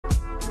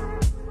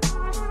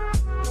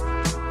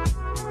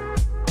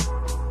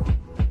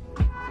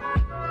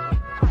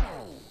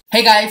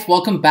Hey guys,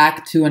 welcome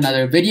back to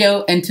another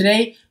video, and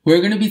today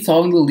we're going to be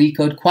solving the Leet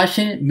code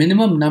question,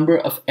 minimum number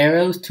of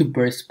arrows to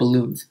burst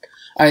balloons.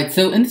 Alright,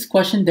 so in this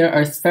question there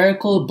are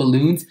spherical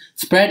balloons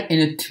spread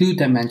in a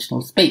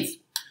two-dimensional space.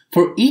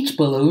 For each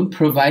balloon,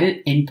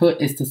 provided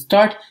input is the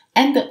start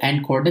and the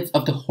end coordinates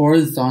of the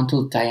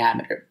horizontal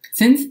diameter.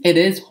 Since it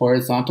is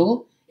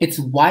horizontal, its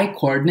y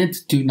coordinates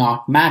do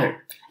not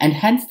matter, and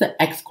hence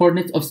the x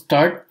coordinates of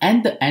start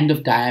and the end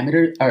of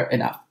diameter are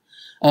enough.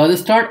 The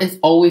start is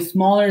always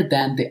smaller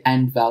than the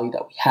end value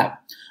that we have.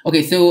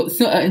 Okay, so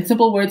in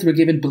simple words, we're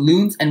given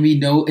balloons and we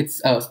know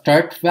its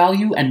start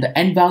value and the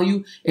end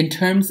value in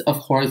terms of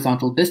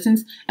horizontal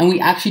distance, and we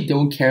actually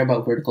don't care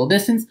about vertical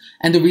distance.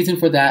 And the reason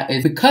for that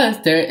is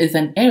because there is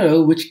an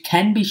arrow which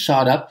can be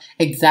shot up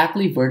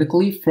exactly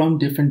vertically from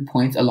different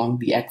points along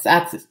the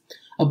x-axis.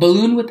 A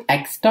balloon with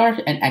x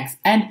start and x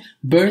end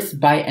bursts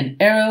by an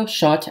arrow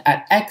shot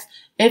at x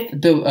if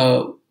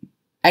the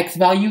x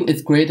value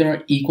is greater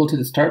or equal to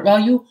the start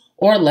value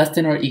or less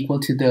than or equal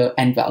to the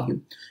end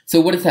value. So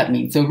what does that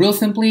mean? So real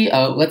simply,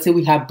 let's say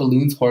we have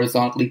balloons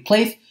horizontally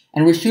placed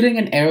and we're shooting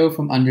an arrow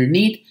from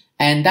underneath,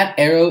 and that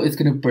arrow is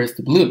going to burst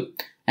the balloon.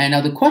 And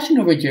now the question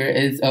over here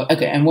is,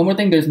 okay, and one more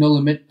thing, there's no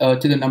limit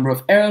to the number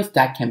of arrows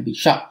that can be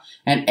shot.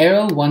 An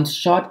arrow once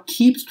shot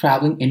keeps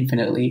traveling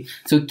infinitely,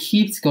 so it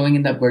keeps going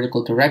in that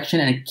vertical direction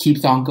and it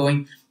keeps on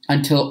going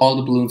until all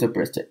the balloons are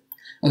bursted.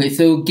 Okay,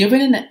 so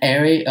given an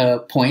array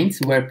of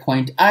points where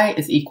point I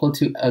is equal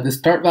to the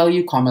start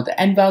value, comma, the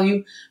end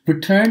value,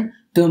 return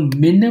the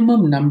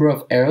minimum number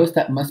of arrows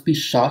that must be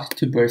shot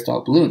to burst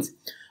all balloons.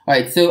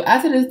 Alright, so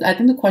as it is, I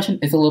think the question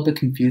is a little bit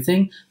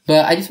confusing,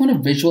 but I just want to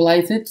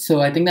visualize it,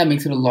 so I think that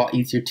makes it a lot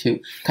easier to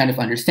kind of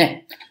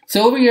understand.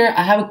 So over here,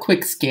 I have a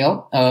quick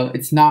scale.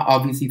 It's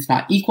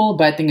not equal,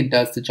 but I think it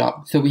does the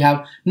job. So we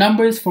have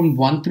numbers from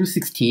 1 through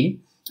 16,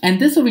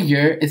 and this over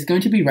here is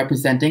going to be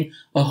representing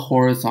a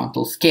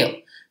horizontal scale.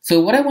 So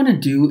what I want to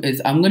do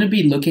is I'm going to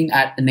be looking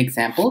at an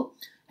example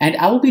and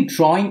I will be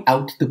drawing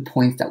out the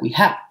points that we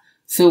have.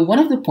 So one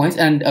of the points,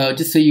 and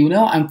just so you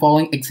know, I'm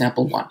following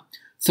example 1.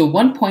 So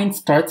one point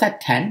starts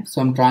at 10, so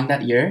I'm drawing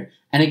that here,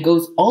 and it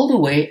goes all the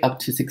way up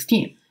to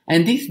 16.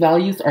 And these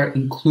values are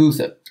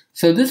inclusive.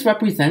 So this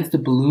represents the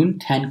balloon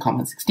 10,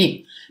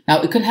 16. Now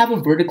it could have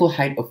a vertical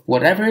height of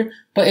whatever,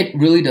 but it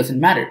really doesn't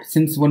matter,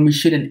 since when we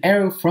shoot an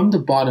arrow from the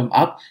bottom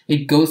up,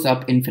 it goes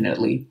up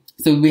infinitely.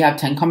 So we have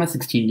 10,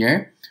 16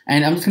 here.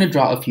 And I'm just going to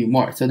draw a few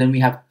more. So then we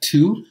have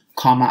 2,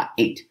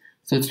 8.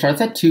 So it starts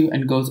at 2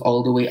 and goes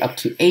all the way up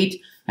to 8.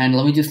 And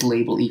let me just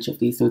label each of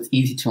these so it's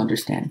easy to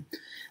understand.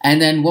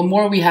 And then one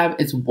more we have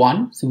is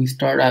 1. So we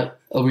start out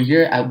over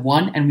here at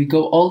 1 and we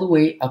go all the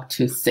way up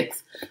to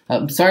 6.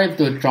 I'm sorry if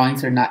the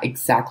drawings are not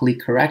exactly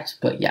correct,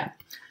 but yeah.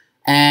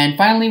 And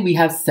finally we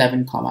have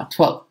 7,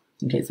 12.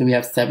 Okay, so we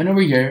have 7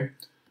 over here.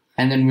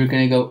 And then we're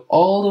going to go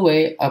all the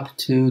way up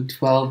to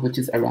 12, which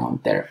is around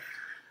there.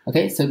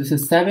 Okay, so this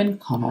is 7,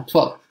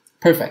 12.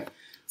 Perfect.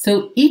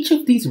 So each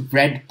of these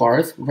red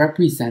bars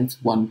represents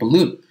one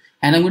balloon.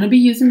 And I'm going to be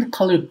using the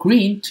color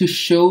green to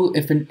show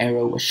if an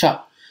arrow was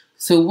shot.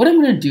 So what I'm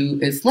going to do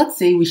is, let's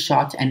say we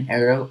shot an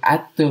arrow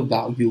at the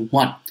value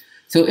 1.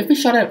 So if we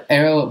shot an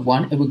arrow at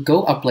 1, it would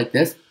go up like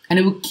this, and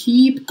it would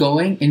keep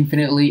going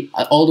infinitely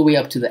all the way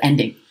up to the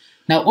ending.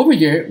 Now over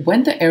here,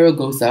 when the arrow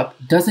goes up,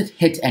 does it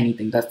hit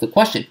anything? That's the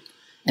question.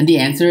 And the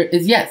answer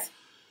is yes.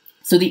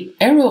 So the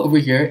arrow over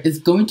here is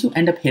going to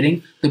end up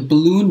hitting the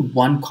balloon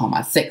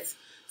 1, 6.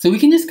 So we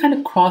can just kind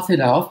of cross it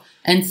off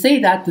and say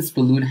that this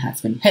balloon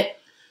has been hit.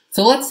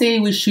 So let's say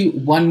we shoot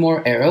one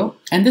more arrow,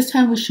 and this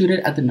time we shoot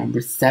it at the number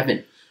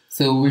 7.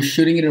 So we're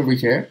shooting it over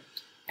here.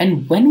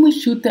 And when we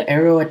shoot the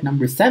arrow at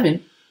number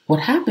 7, what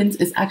happens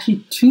is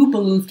actually 2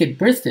 balloons get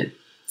bursted.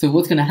 So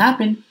what's going to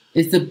happen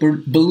is the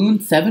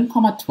balloon 7,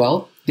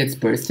 12 gets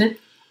bursted,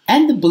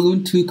 and the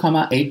balloon 2,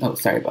 8, oh,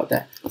 sorry about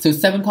that. So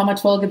 7,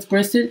 12 gets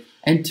bursted,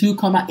 and 2,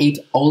 8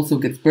 also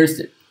gets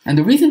bursted. And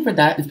the reason for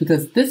that is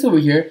because this over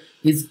here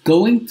is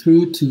going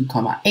through 2,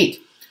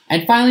 8.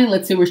 And finally,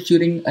 let's say we're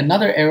shooting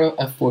another arrow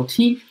of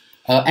 14.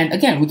 And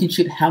again, we can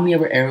shoot how many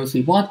ever arrows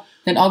we want.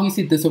 Then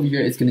obviously this over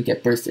here is going to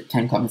get bursted,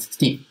 10,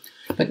 16.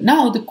 But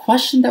now the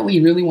question that we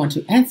really want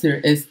to answer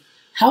is,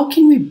 how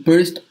can we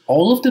burst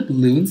all of the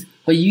balloons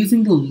by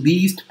using the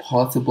least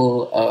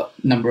possible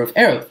number of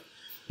arrows?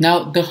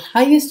 Now, the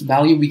highest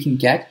value we can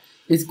get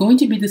is going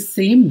to be the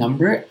same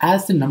number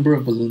as the number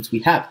of balloons we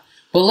have.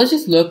 But let's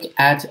just look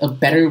at a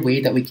better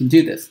way that we can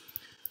do this.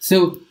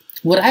 So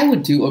what I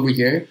would do over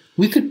here,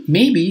 we could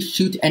maybe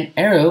shoot an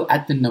arrow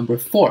at the number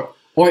 4,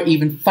 or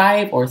even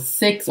 5, or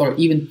 6, or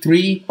even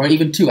 3, or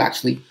even 2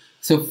 actually.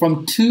 So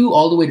from 2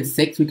 all the way to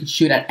 6, we could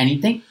shoot at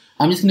anything.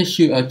 I'm just going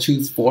to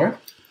choose 4.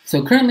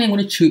 So currently I'm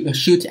going to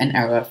shoot an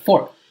arrow at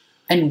 4.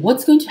 And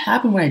what's going to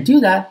happen when I do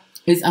that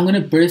is I'm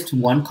going to burst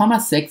 1,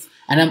 6,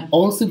 and I'm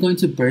also going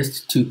to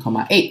burst 2,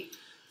 8.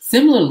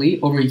 Similarly,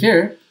 over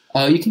here,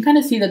 you can kind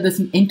of see that there's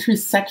an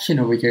intersection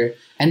over here,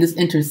 and this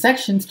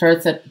intersection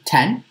starts at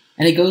 10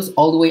 and it goes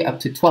all the way up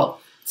to 12.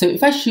 So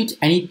if I shoot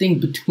anything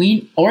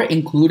between or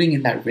including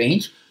in that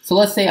range, so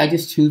let's say I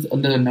just choose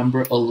the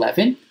number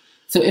 11.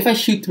 So if I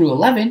shoot through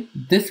 11,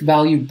 this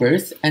value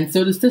bursts, and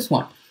so does this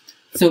one.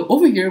 So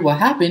over here, what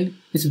happened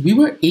is we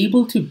were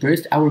able to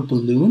burst our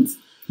balloons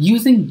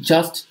using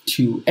just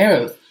 2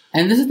 arrows.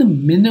 And this is the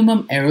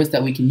minimum arrows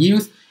that we can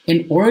use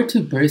in order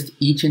to burst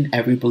each and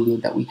every balloon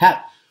that we have.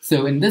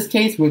 So in this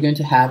case, we're going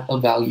to have a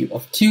value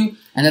of 2,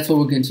 and that's what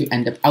we're going to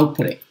end up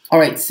outputting. All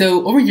right,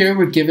 so over here,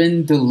 we're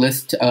given the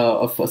list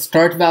of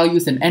start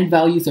values and end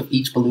values of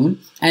each balloon.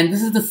 And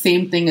this is the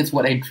same thing as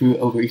what I drew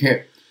over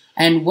here.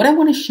 And what I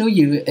want to show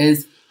you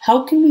is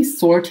how can we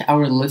sort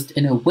our list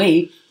in a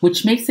way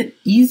which makes it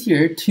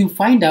easier to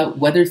find out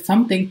whether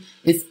something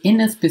is in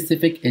a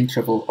specific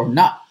interval or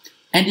not.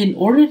 And in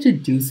order to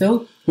do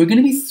so, we're going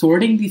to be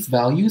sorting these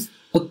values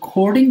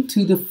according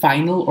to the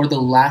final or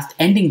the last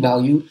ending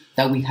value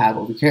that we have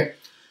over here.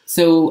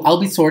 So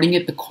I'll be sorting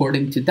it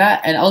according to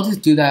that, and I'll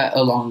just do that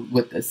along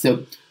with this.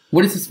 So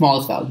what is the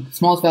smallest value? The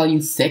smallest value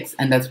is 6,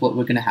 and that's what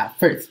we're going to have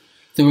first.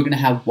 So we're going to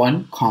have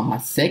 1,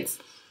 6.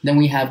 Then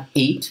we have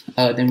 8,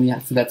 so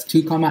that's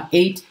 2,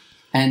 8,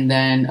 and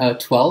then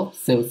 12,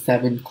 so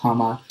 7,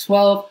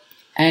 12,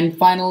 and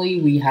finally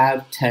we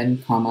have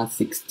 10,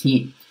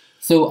 16.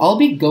 So I'll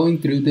be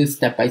going through this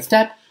step by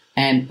step,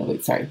 and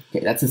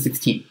that's a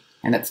 16,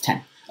 and that's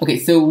 10. Okay,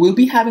 so we'll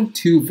be having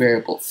 2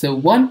 variables. So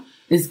one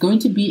is going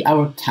to be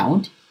our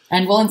count,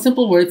 and well, in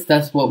simple words,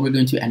 that's what we're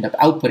going to end up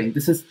outputting.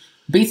 This is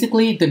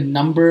basically the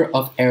number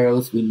of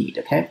arrows we need,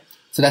 okay?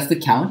 So that's the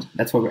count,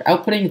 that's what we're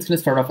outputting. It's going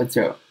to start off at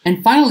 0.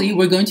 And finally,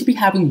 we're going to be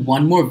having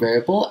one more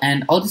variable,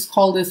 and I'll just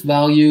call this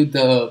value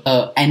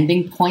the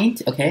ending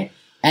point, okay?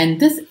 And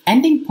this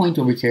ending point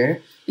over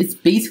here is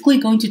basically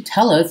going to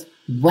tell us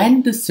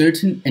when the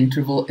certain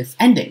interval is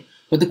ending.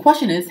 But the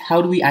question is,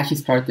 how do we actually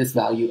start this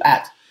value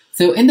at?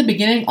 So in the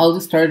beginning, I'll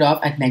just start it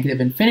off at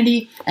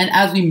 -infinity, and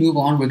as we move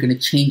on, we're going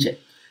to change it.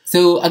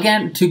 So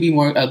again, to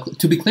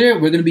be clear,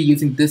 we're going to be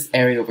using this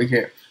area over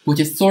here, which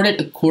is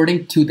sorted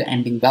according to the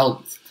ending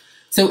values.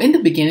 So in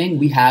the beginning,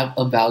 we have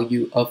a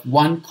value of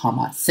 1,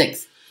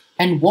 6.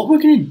 And what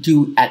we're going to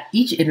do at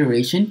each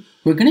iteration,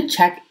 we're going to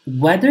check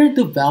whether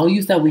the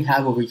values that we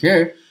have over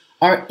here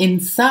are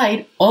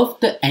inside of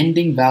the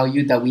ending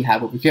value that we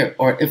have over here,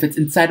 or if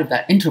it's inside of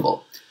that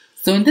interval.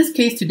 So in this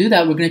case, to do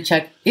that, we're going to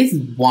check, is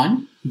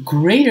 1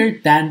 greater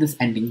than this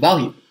ending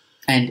value?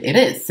 And it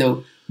is.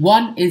 So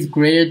 1 is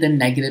greater than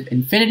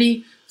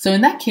 -infinity. So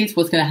in that case,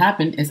 what's going to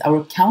happen is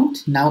our count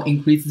now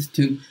increases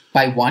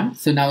by 1.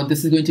 So now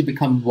this is going to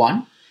become 1.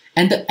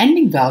 And the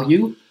ending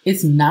value is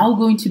now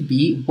going to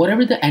be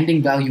whatever the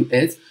ending value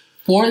is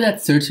for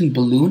that certain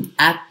balloon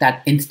at that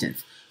instance.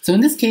 So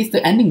in this case,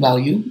 the ending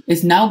value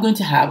is now going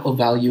to have a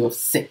value of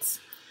 6.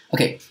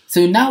 Okay, so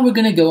now we're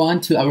going to go on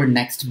to our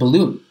next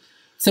balloon.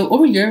 So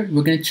over here,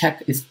 we're going to check,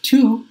 is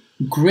 2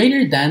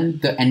 greater than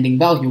the ending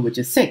value, which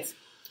is 6?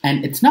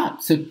 And it's not.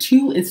 So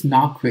 2 is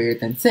not greater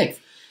than 6.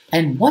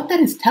 And what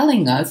that is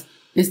telling us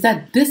is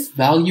that this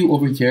value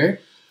over here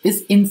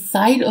is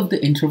inside of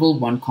the interval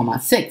 1,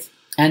 6.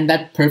 And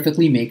that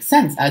perfectly makes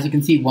sense. As you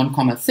can see,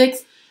 1, 6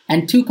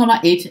 and 2,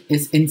 8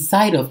 is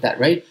inside of that,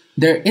 right?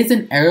 There is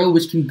an arrow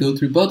which can go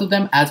through both of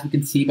them, as we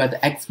can see by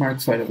the X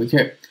marks right over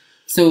here.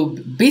 So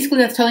basically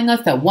that's telling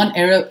us that one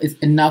arrow is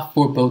enough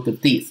for both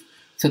of these.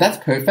 So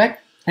that's perfect.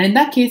 And in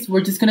that case,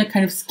 we're just going to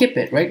kind of skip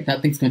it, right?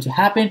 Nothing's going to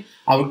happen.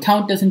 Our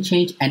count doesn't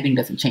change, ending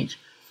doesn't change.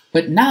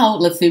 But now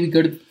let's say we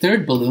go to the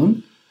third balloon.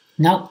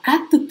 Now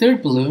at the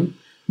third balloon,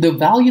 the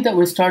value that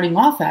we're starting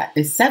off at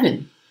is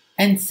 7.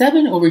 And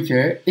 7 over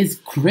here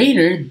is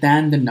greater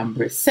than the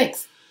number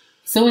 6.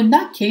 So in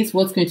that case,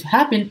 what's going to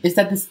happen is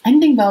that this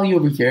ending value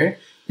over here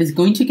is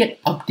going to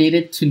get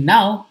updated to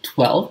now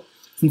 12,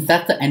 since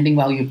that's the ending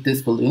value of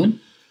this balloon.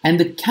 And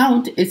the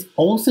count is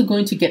also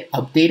going to get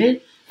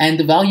updated, and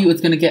the value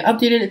it's going to get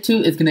updated to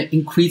is going to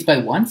increase by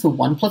 1. So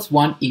 1 plus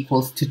 1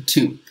 equals to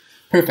 2.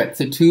 Perfect.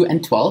 So 2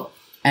 and 12.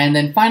 And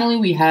then finally,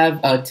 we have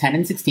 10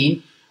 and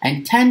 16.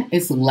 And 10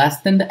 is less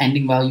than the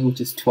ending value,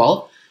 which is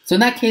 12. So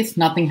in that case,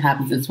 nothing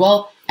happens as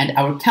well. And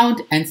our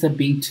count ends up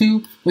being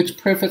 2, which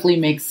perfectly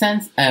makes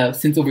sense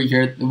since over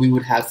here we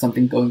would have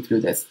something going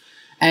through this.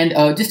 And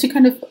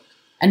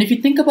and if you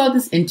think about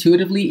this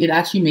intuitively, it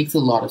actually makes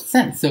a lot of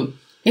sense. So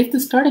if the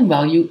starting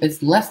value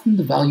is less than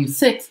the value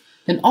 6,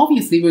 then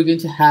obviously we're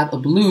going to have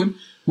a balloon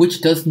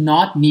which does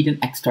not need an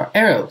extra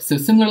arrow. So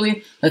similarly,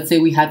 let's say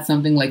we had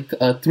something like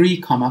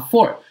 3,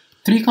 4.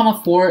 3,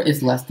 4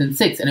 is less than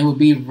 6, and it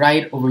will be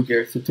right over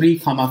here. So 3,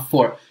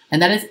 4.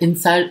 And that is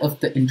inside of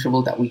the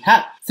interval that we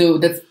have. So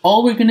that's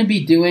all we're going to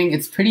be doing.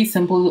 It's pretty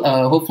simple.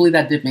 Hopefully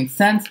that did make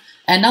sense.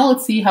 And now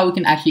let's see how we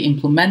can actually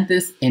implement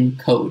this in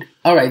code.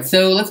 All right, so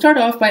let's start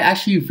off by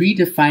actually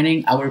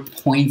redefining our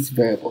points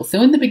variable.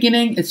 So in the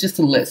beginning, it's just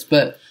a list,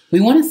 but we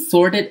want to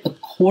sort it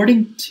according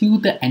to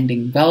the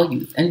ending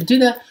values. And to do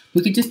that,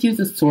 we could just use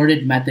the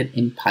sorted method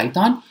in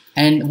Python.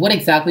 And what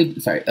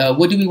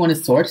do we want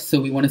to sort? So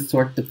we want to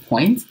sort the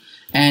points.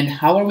 And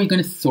how are we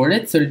going to sort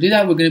it? So to do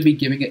that, we're going to be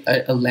giving it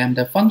a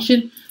lambda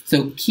function.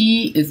 So key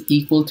is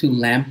equal to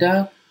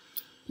lambda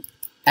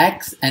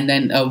x, and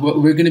then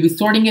we're going to be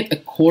sorting it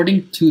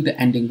according to the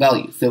ending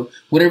value. So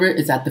whatever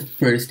is at the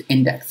first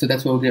index. So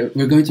that's what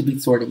we're going to be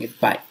sorting it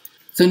by.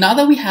 So now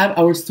that we have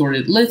our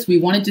sorted list, we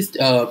want to just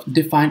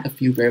define a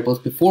few variables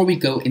before we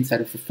go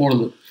inside of a for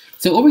loop.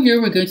 So over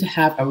here, we're going to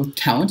have our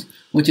count,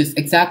 which is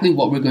exactly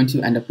what we're going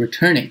to end up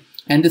returning.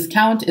 And this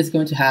count is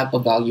going to have a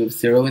value of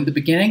 0 in the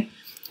beginning.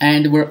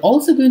 And we're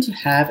also going to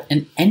have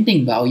an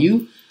ending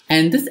value.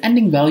 And this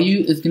ending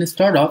value is going to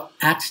start off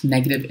at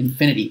negative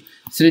infinity.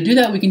 So to do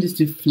that, we can just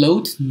do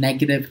float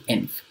negative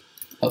inf.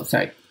 Oh,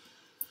 sorry.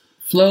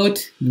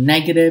 Float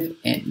negative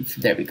inf.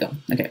 There we go.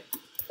 Okay.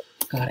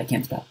 God, I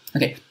can't spell.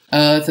 Okay.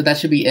 So that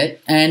should be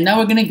it. And now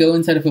we're going to go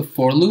inside of a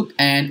for loop.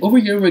 And over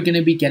here, we're going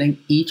to be getting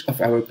each of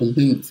our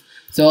balloons.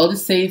 So I'll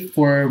just say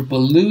for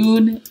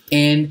balloon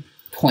in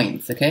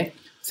points. Okay.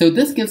 So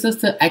this gives us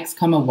the x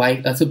comma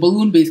y. So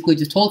balloon basically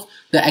just holds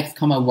the x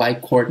comma y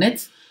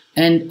coordinates.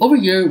 And over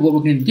here, what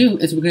we're going to do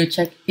is we're going to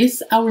check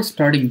is our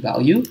starting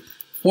value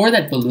for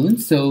that balloon.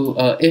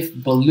 So if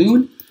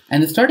balloon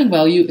and the starting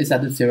value is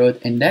at the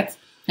 0th index,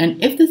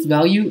 and if this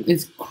value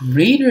is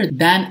greater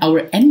than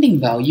our ending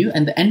value,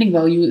 and the ending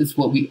value is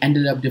what we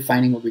ended up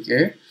defining over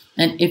here,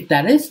 and if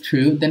that is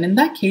true, then in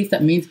that case,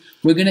 that means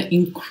we're going to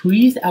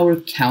increase our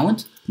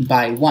count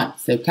by 1.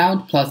 So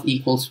count plus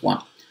equals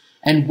 1.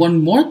 And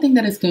one more thing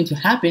that is going to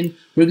happen,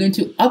 we're going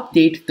to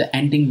update the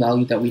ending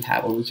value that we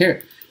have over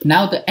here.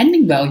 Now the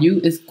ending value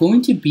is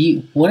going to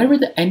be whatever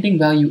the ending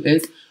value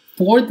is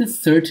for the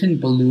certain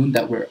balloon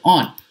that we're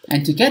on.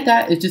 And to get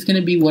that, it's just going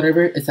to be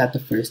whatever is at the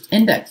first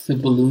index, so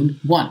balloon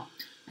 1.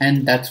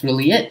 And that's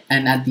really it.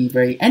 And at the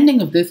very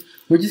ending of this,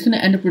 we're just going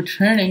to end up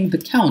returning the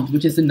count,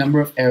 which is the number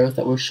of arrows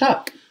that were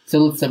shot. So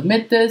let's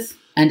submit this.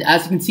 And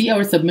as you can see,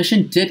 our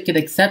submission did get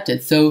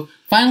accepted. So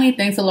finally,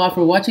 thanks a lot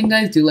for watching,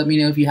 guys. Do let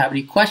me know if you have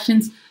any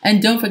questions.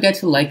 And don't forget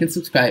to like and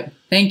subscribe.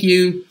 Thank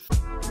you.